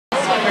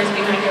swimmers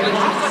behind your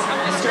blocks.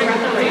 Mr.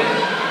 Referee.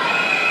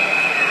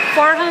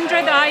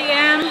 400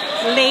 IM,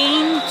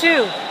 lane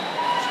 2.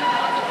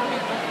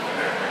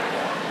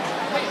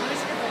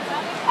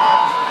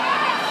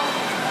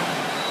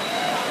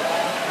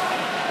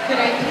 Could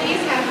I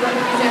please have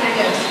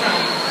representatives from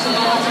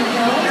Tualatin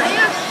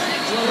Hills,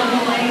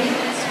 Willama Lane,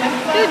 Swim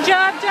Club, Good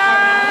job,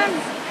 John.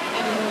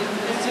 and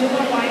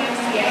Missoula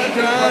YMCA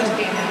report to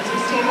the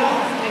announcers table.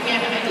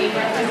 Again, I need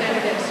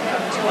representatives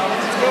from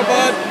Tualatin Hills. Go,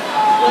 bud.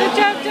 Good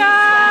job,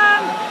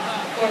 John.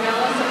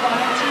 Cornelis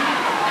Aquatic Team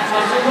and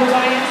Missoula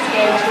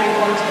YMCA to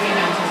report to the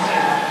announcers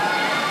table.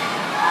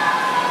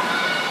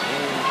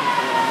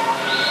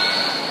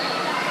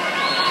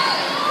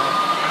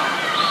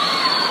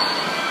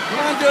 Come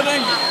on,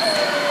 Jennings.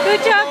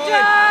 Good job,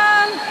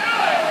 John.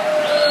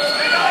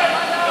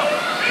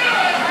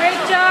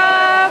 Great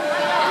job.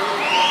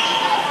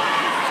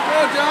 Go,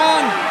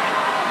 John.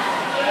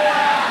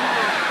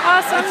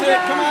 Awesome, That's it.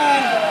 John. Come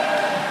on.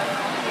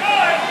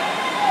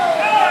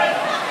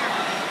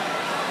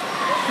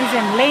 He's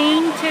in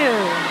lane 2.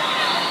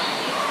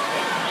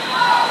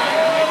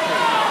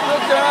 Go,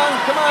 John.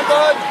 Come on,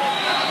 bud.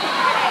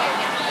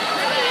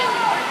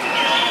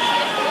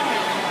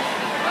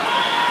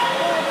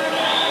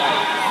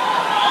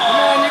 Come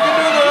on, you can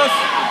do this.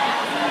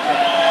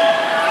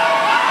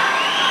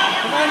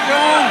 Come on,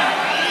 John.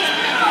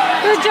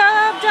 Good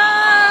job,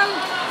 John.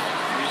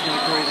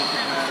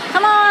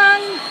 Come on.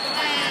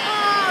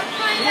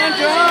 Come on,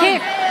 John.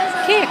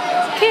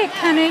 Kick,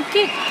 honey,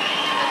 kick.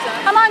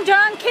 Come on,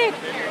 John, kick.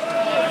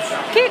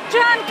 Kick,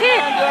 John,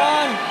 kick. Come on,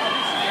 John.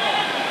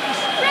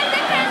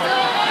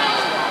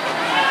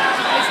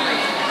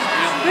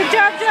 Good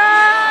job,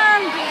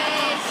 John.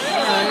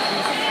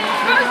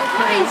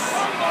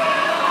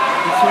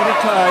 It's sort of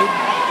tight.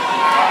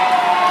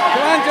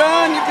 Come on,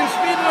 John. You can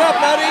speed it up,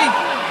 buddy.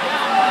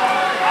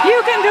 You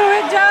can do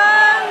it,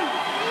 John.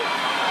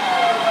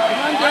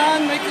 Come on,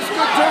 John. Make this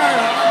good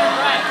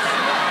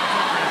turn.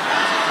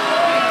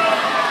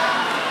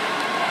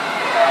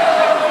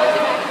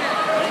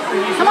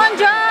 Come on,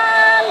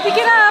 John. Pick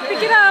it up,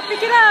 pick it up,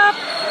 pick it up.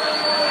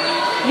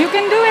 You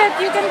can do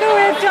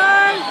it,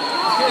 John.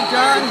 Okay,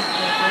 John.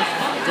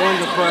 Go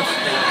into press.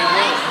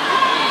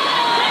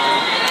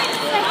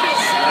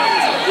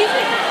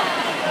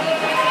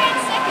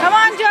 Come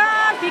on,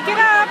 John. Pick it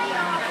up. Come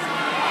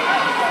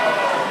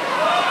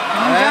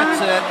on, That's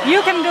John. it. You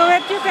can do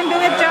it,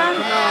 John.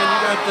 Come on, you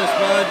got this,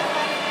 bud.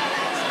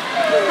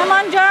 Come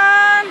on,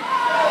 John.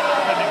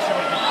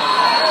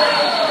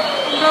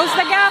 Close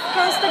the gap,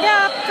 close the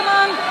gap. Come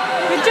on.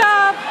 Good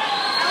job.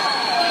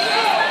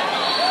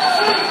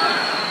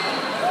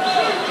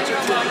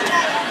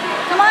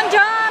 Come on,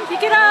 John.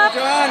 Pick it up.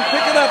 John,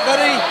 pick it up,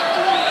 buddy.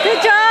 Good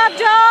job,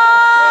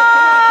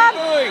 John.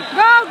 Keep going.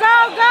 Go, go,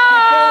 go.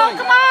 going.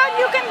 Come on,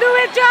 you can do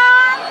it,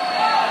 John.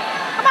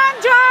 Come on,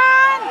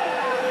 John.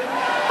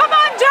 Come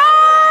on,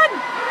 John.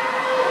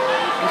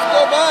 Let's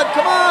go, bud.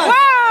 Come on.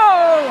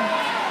 Wow.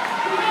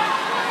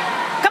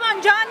 Come on,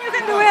 John, you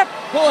can do it.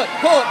 Pull it,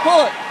 pull it,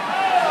 pull it.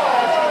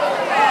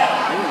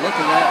 Ooh, look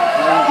at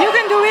that. You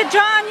can do it,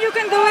 John. You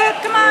can do it.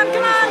 Come on,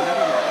 come on.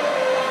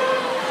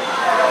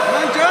 Come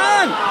on,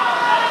 John.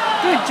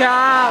 Good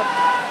job.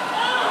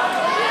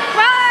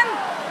 Come on.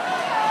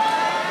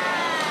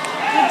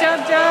 Good job,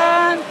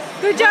 John.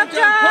 Good job, Come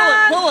on, John.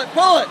 John. Pull it,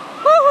 pull it,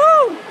 pull it.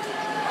 Woohoo.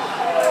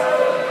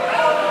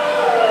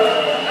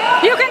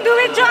 You can do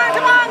it, John.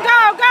 Come on, go,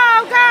 go,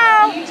 go.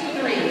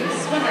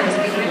 Swimmers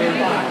behind your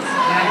blocks.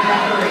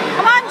 Madam Referee.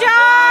 Come on,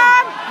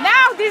 John.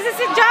 Now, this is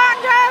it, John,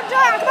 John,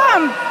 John. Come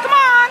on, come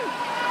on.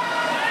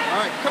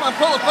 All right, come on,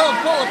 pull it, pull it,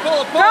 pull it, pull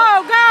it, pull it.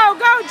 Go, go,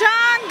 go,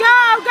 John. Go,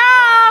 go.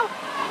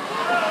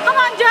 Come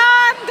on,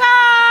 John. Go.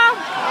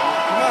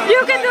 Come on, You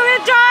come can on. do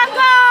it, John.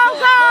 Go, Pull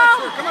it go.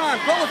 faster. Come on,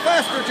 pull it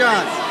faster,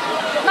 John.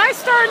 Nice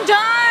turn,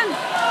 John.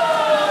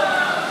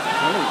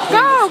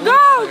 Go,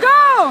 go,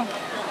 go.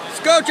 Let's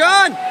go,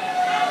 John.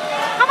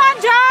 Come on,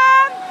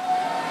 John.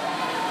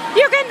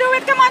 You can do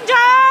it. Come on,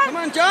 John. Come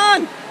on, John.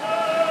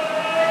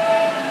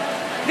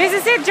 This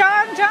is it,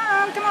 John.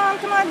 John, come on,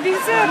 come on. This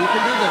is it. You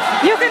can do this.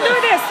 You can do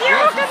this. You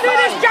can do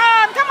this,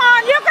 John. Come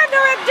on, you can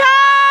do it,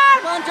 John.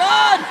 Come on,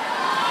 John.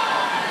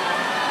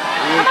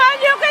 Come on,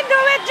 you can do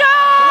it, Come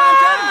on, John.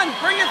 John.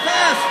 Bring it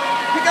fast.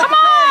 Pick up Come the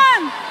pace.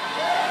 on.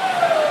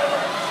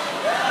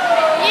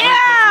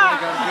 Yeah.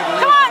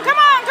 Come on, come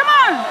on, come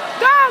on.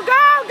 Go,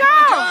 go, go.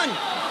 John.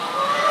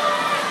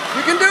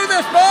 You can do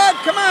this, bud.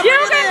 Come on, You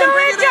bring it can in. do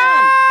Bring it, it in.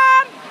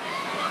 John.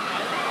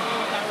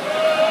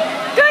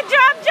 Good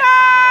job,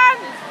 John.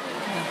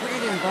 Bring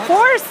it in, bud.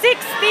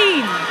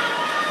 4:16.